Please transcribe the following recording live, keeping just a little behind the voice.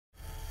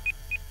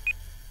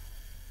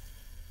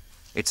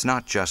It's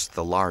not just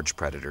the large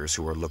predators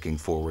who are looking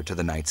forward to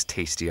the night's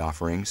tasty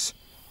offerings.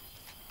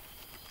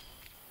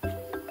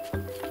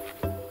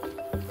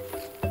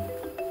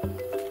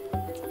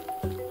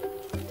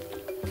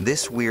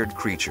 This weird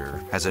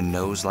creature has a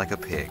nose like a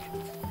pig,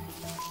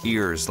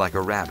 ears like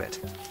a rabbit,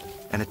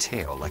 and a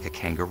tail like a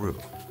kangaroo.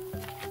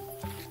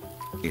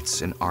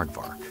 It's an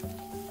aardvark.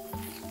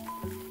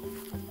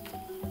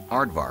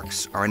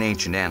 Aardvarks are an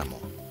ancient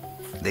animal.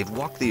 They've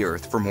walked the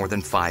earth for more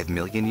than 5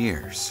 million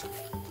years.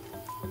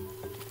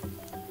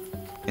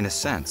 In a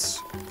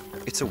sense,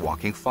 it's a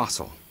walking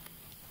fossil.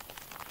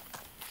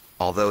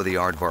 Although the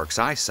aardvark's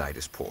eyesight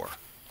is poor,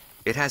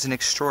 it has an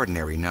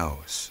extraordinary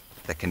nose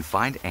that can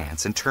find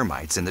ants and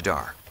termites in the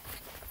dark.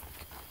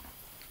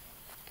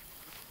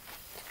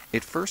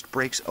 It first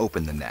breaks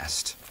open the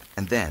nest,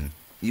 and then,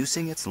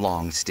 using its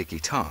long, sticky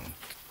tongue,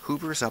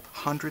 hoovers up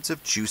hundreds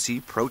of juicy,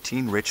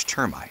 protein-rich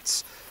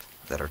termites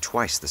that are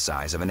twice the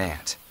size of an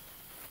ant.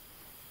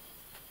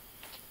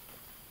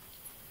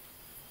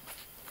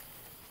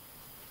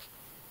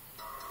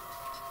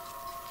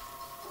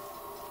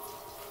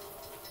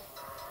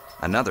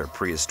 Another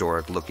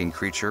prehistoric-looking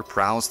creature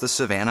prowls the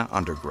savanna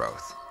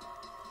undergrowth.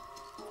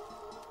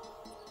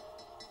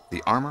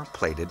 The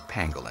armor-plated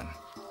pangolin.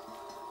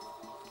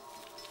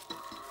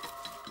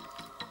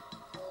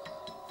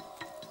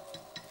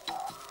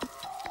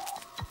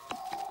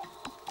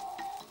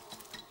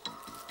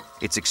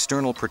 Its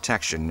external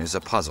protection is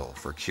a puzzle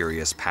for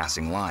curious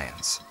passing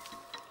lions.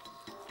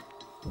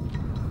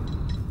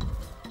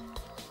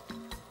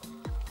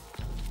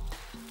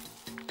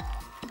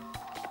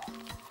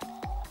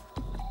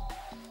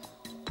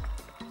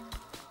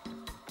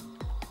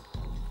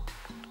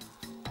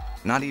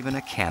 Not even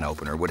a can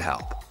opener would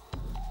help.